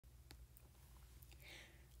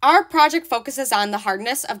Our project focuses on the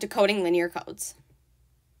hardness of decoding linear codes.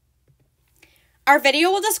 Our video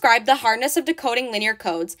will describe the hardness of decoding linear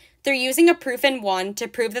codes through using a proof in 1 to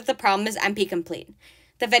prove that the problem is NP-complete.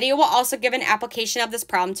 The video will also give an application of this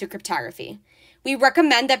problem to cryptography. We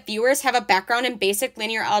recommend that viewers have a background in basic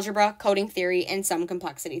linear algebra, coding theory, and some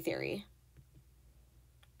complexity theory.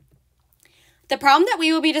 The problem that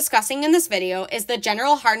we will be discussing in this video is the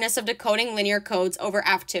general hardness of decoding linear codes over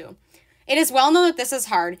F2. It is well known that this is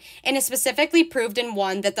hard, and is specifically proved in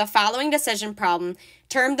 1 that the following decision problem,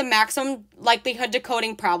 termed the Maximum Likelihood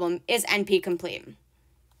Decoding Problem, is NP-complete.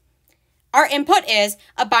 Our input is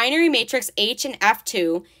a binary matrix H in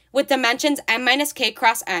F2 with dimensions m minus k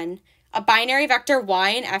cross n, a binary vector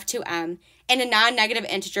y in F2m, and a non-negative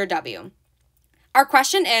integer w. Our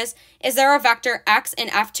question is there a vector x in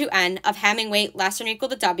F2n of Hamming weight less than or equal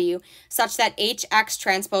to w such that hx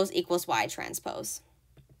transpose equals y transpose?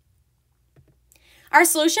 Our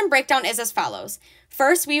solution breakdown is as follows.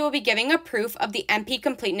 First, we will be giving a proof of the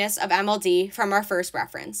NP-completeness of MLD from our first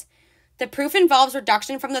reference. The proof involves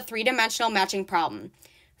reduction from the three-dimensional matching problem.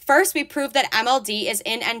 First, we prove that MLD is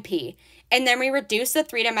in NP, and then we reduce the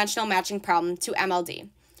three-dimensional matching problem to MLD.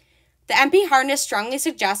 The NP hardness strongly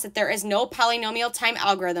suggests that there is no polynomial time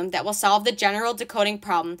algorithm that will solve the general decoding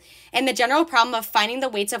problem, and the general problem of finding the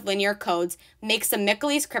weights of linear codes makes the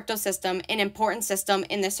Michelese cryptosystem an important system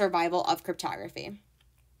in the survival of cryptography.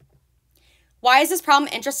 Why is this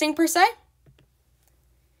problem interesting per se?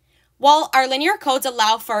 Well, our linear codes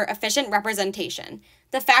allow for efficient representation.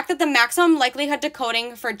 The fact that the maximum likelihood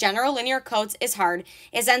decoding for general linear codes is hard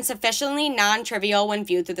is then sufficiently non-trivial when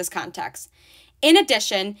viewed through this context. In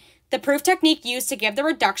addition, the proof technique used to give the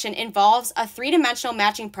reduction involves a three-dimensional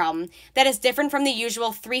matching problem that is different from the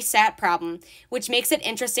usual three-sat problem, which makes it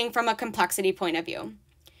interesting from a complexity point of view.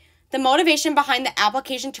 The motivation behind the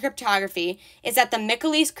application to cryptography is that the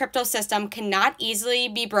Michelese cryptosystem cannot easily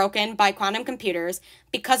be broken by quantum computers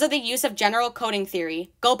because of the use of general coding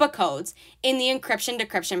theory, GOPA codes, in the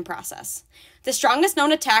encryption-decryption process. The strongest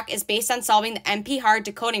known attack is based on solving the NP-hard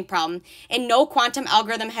decoding problem, and no quantum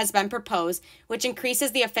algorithm has been proposed, which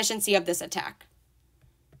increases the efficiency of this attack.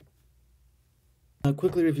 I'll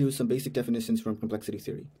quickly review some basic definitions from complexity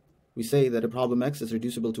theory. We say that a problem X is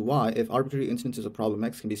reducible to Y if arbitrary instances of problem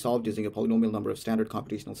X can be solved using a polynomial number of standard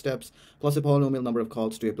computational steps, plus a polynomial number of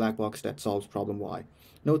calls to a black box that solves problem Y.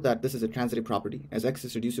 Note that this is a transitive property, as X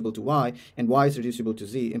is reducible to Y and Y is reducible to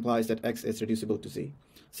Z implies that X is reducible to Z.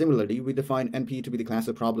 Similarly, we define NP to be the class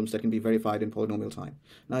of problems that can be verified in polynomial time.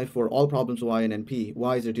 Now, if for all problems Y in NP,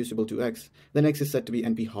 Y is reducible to X, then X is said to be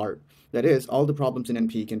NP-hard. That is, all the problems in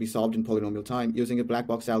NP can be solved in polynomial time using a black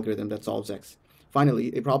box algorithm that solves X.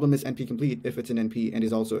 Finally, a problem is NP-complete if it's in NP and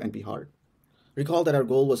is also NP-hard. Recall that our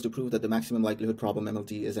goal was to prove that the maximum likelihood problem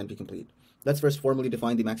MLT is NP-complete. Let's first formally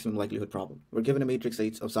define the maximum likelihood problem. We're given a matrix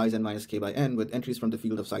H of size n minus k by n with entries from the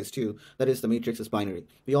field of size 2, that is, the matrix is binary.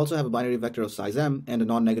 We also have a binary vector of size m and a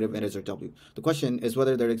non-negative integer w. The question is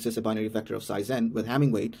whether there exists a binary vector of size n with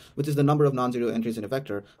Hamming weight, which is the number of non-zero entries in a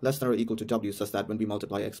vector, less than or equal to w, such that when we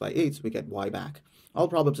multiply x by 8, we get y back. All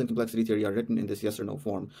problems in complexity theory are written in this yes or no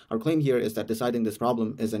form. Our claim here is that deciding this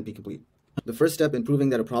problem is NP-complete. The first step in proving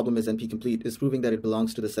that a problem is NP-complete is proving that it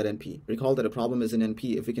belongs to the set NP. Recall that a problem is in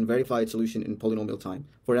NP if we can verify its solution in polynomial time.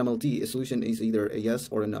 For MLT, a solution is either a yes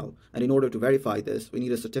or a no. And in order to verify this, we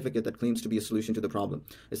need a certificate that claims to be a solution to the problem.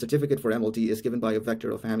 A certificate for MLT is given by a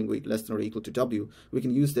vector of Hamming weight less than or equal to w. We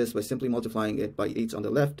can use this by simply multiplying it by 8 on the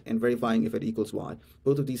left and verifying if it equals y.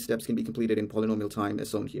 Both of these steps can be completed in polynomial time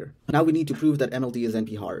as shown here. Now we need to prove that MLT is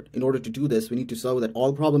NP-hard. In order to do this, we need to show that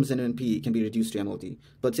all problems in NP can be reduced to MLT.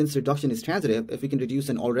 But since reduction is transitive, if we can reduce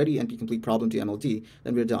an already NP-complete problem to MLT,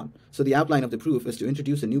 then we're done. So the outline of the proof is to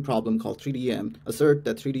introduce a new problem called 3DM, assert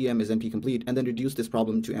that 3DM is NP-complete, and then reduce this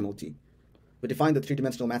problem to MLT. We define the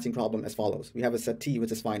three-dimensional matching problem as follows. We have a set T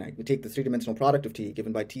which is finite. We take the three-dimensional product of T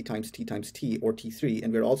given by T times T times T, or T3,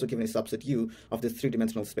 and we're also given a subset U of this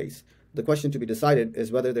three-dimensional space. The question to be decided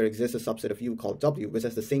is whether there exists a subset of U called W, which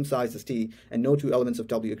has the same size as T, and no two elements of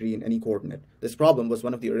W agree in any coordinate. This problem was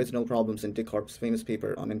one of the original problems in Descartes' famous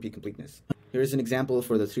paper on NP-completeness. Here is an example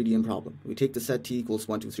for the 3DM problem. We take the set T equals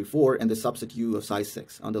 1, 2, 3, 4, and the subset U of size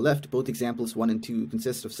 6. On the left, both examples 1 and 2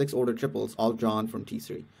 consist of 6 ordered triples, all drawn from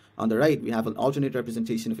T3. On the right, we have an alternate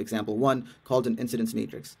representation of example 1 called an incidence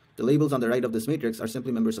matrix. The labels on the right of this matrix are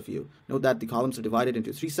simply members of U. Note that the columns are divided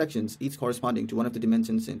into 3 sections, each corresponding to one of the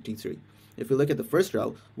dimensions in T3. If we look at the first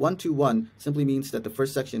row, 1, 2, 1 simply means that the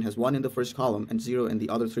first section has 1 in the first column and 0 in the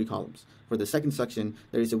other 3 columns. For the second section,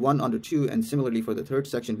 there is a 1 under 2, and similarly for the third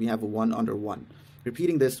section, we have a 1 under 1.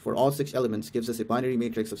 Repeating this for all 6 elements gives us a binary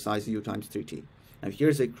matrix of size U times 3T. Now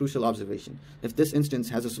here's a crucial observation. If this instance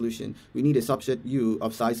has a solution, we need a subset U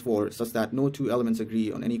of size 4 such that no two elements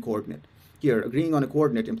agree on any coordinate. Here, agreeing on a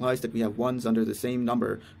coordinate implies that we have ones under the same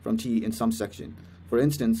number from T in some section. For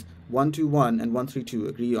instance, 121 and 132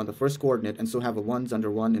 agree on the first coordinate and so have a ones under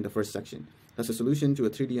 1 in the first section. Thus, a solution to a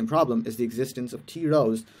 3DM problem is the existence of T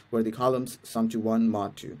rows where the columns sum to 1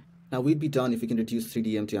 mod 2. Now, we'd be done if we can reduce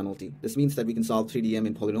 3DM to MLT. This means that we can solve 3DM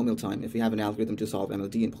in polynomial time if we have an algorithm to solve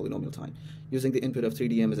MLT in polynomial time. Using the input of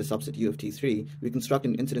 3DM as a subset U of T3, we construct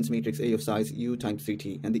an incidence matrix A of size U times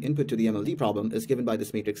 3T, and the input to the MLT problem is given by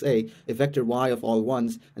this matrix A, a vector Y of all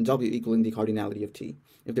ones, and W equaling the cardinality of T.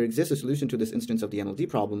 If there exists a solution to this instance of the MLT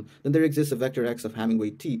problem, then there exists a vector X of Hamming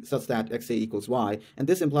weight T such that XA equals Y, and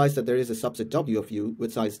this implies that there is a subset W of U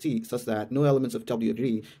with size T such that no elements of W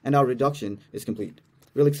agree, and our reduction is complete.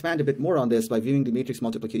 We'll expand a bit more on this by viewing the matrix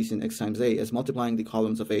multiplication X times A as multiplying the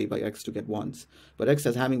columns of A by X to get ones. But X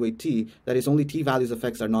has Hamming weight T, that is, only T values of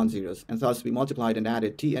X are non-zeros, and thus we multiplied and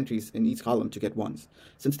added T entries in each column to get ones.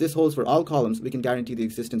 Since this holds for all columns, we can guarantee the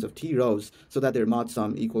existence of T rows so that their mod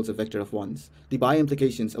sum equals a vector of ones. The by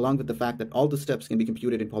implications, along with the fact that all the steps can be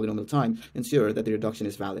computed in polynomial time, ensure that the reduction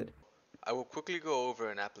is valid. I will quickly go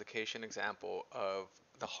over an application example of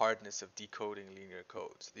the hardness of decoding linear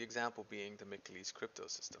codes, the example being the Michaelis crypto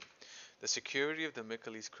system. The security of the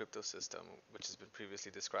Michaelis crypto system, which has been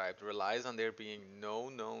previously described, relies on there being no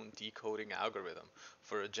known decoding algorithm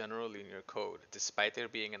for a general linear code, despite there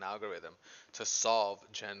being an algorithm to solve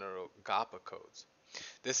general GAPA codes.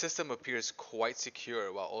 This system appears quite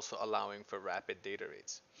secure while also allowing for rapid data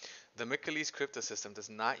rates. The Michaelis crypto system does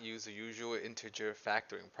not use the usual integer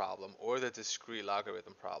factoring problem or the discrete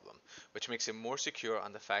logarithm problem, which makes it more secure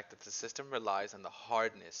on the fact that the system relies on the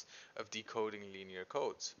hardness of decoding linear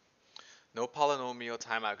codes. No polynomial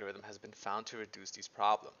time algorithm has been found to reduce these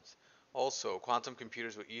problems. Also, quantum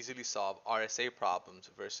computers will easily solve RSA problems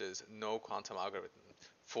versus no quantum algorithm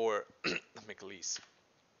for Michaelis.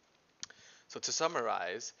 So to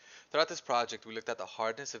summarize, throughout this project we looked at the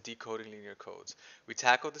hardness of decoding linear codes. We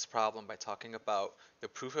tackled this problem by talking about the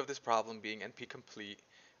proof of this problem being NP-complete,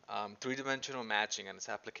 three-dimensional matching and its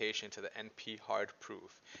application to the NP-hard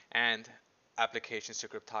proof, and applications to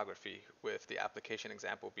cryptography, with the application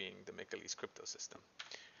example being the Michaelis crypto system.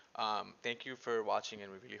 Thank you for watching,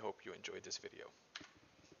 and we really hope you enjoyed this video.